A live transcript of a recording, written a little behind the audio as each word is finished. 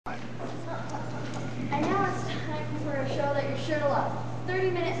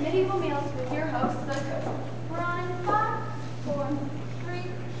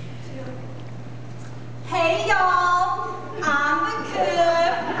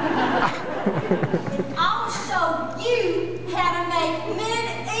I'll show you how to make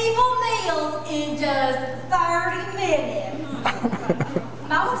medieval meals in just 30 minutes.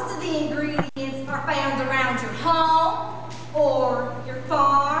 Most of the ingredients are found around your home, or your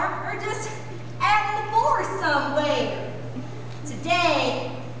farm, or just out in the forest somewhere.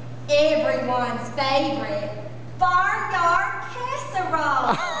 Today, everyone's favorite barnyard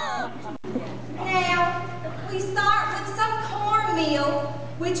casserole. Now, we start with some cornmeal,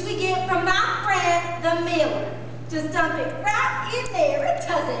 which we get from my friend the miller. Just dump it right in there. It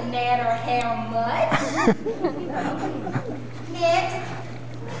doesn't matter how much. Next,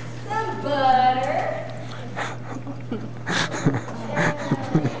 some butter.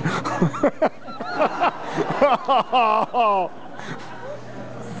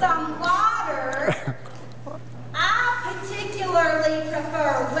 Some water. I particularly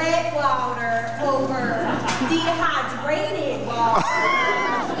prefer wet water over dehydrated water.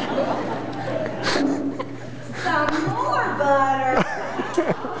 Some more butter.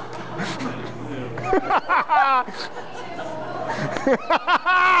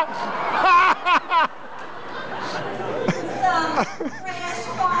 Some fresh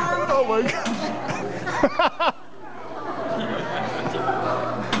farm. Oh my God.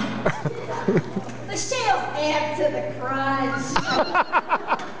 The shells add to the crunch.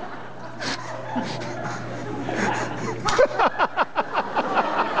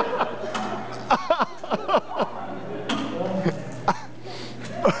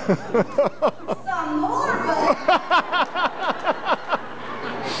 Some more butter.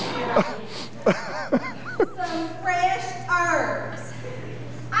 Some fresh herbs.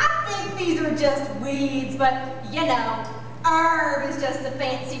 I think these are just weeds, but you know, herb is just a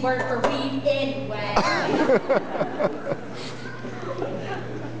fancy word for weed anyway.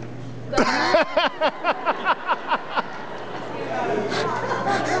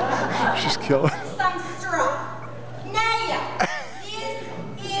 She's killing. Some straw. Now, this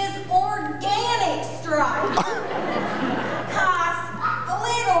is organic straw. Costs a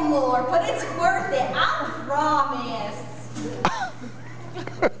little more, but it's worth it, I promise.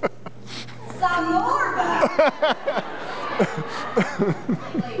 Some more butter.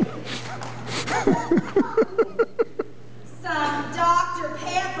 Some Dr.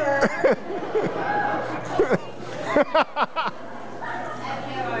 Pepper.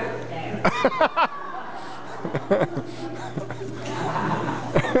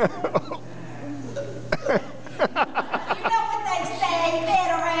 You know what they say,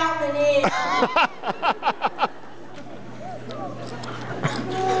 better out than in.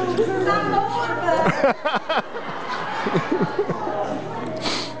 Some more butter.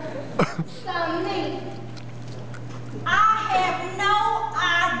 Some meat. I have no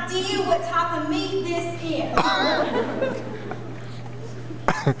idea what type of meat this is.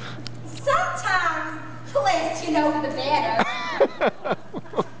 Sometimes, the less you know, the better.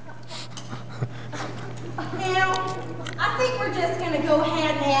 Now, I think we're just going to go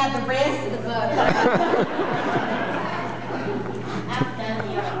ahead and add the rest of the butter.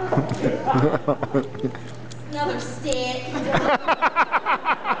 Another stick. I'm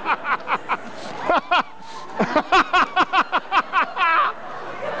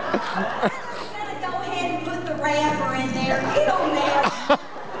going to go ahead and put the wrapper in there. It don't matter.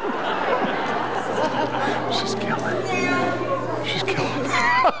 She's killing. Now, She's killing.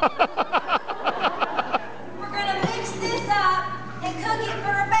 we're going to mix this up and cook it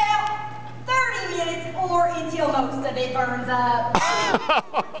for about 30 minutes or until most of it burns up.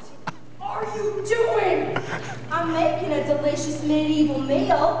 What are you doing? I'm making a delicious medieval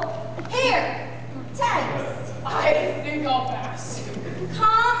meal. Here, taste. I think I'll pass.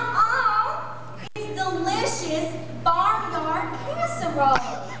 Come on. It's delicious barnyard casserole.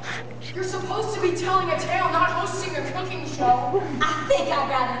 You're supposed to be telling a tale, not hosting a cooking show. I think I'd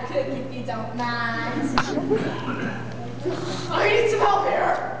rather cook if you don't mind. I need some help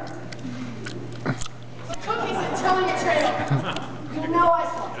here. Cookies and telling a tale. You know I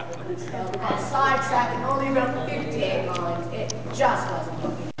saw it. On sidetracking only around 58 lines. It just wasn't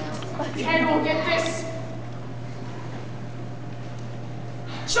looking out. Okay, we'll get this.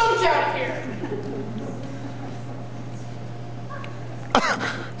 Chunk out of here.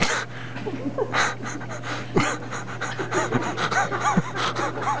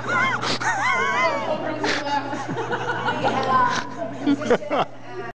 Yeah.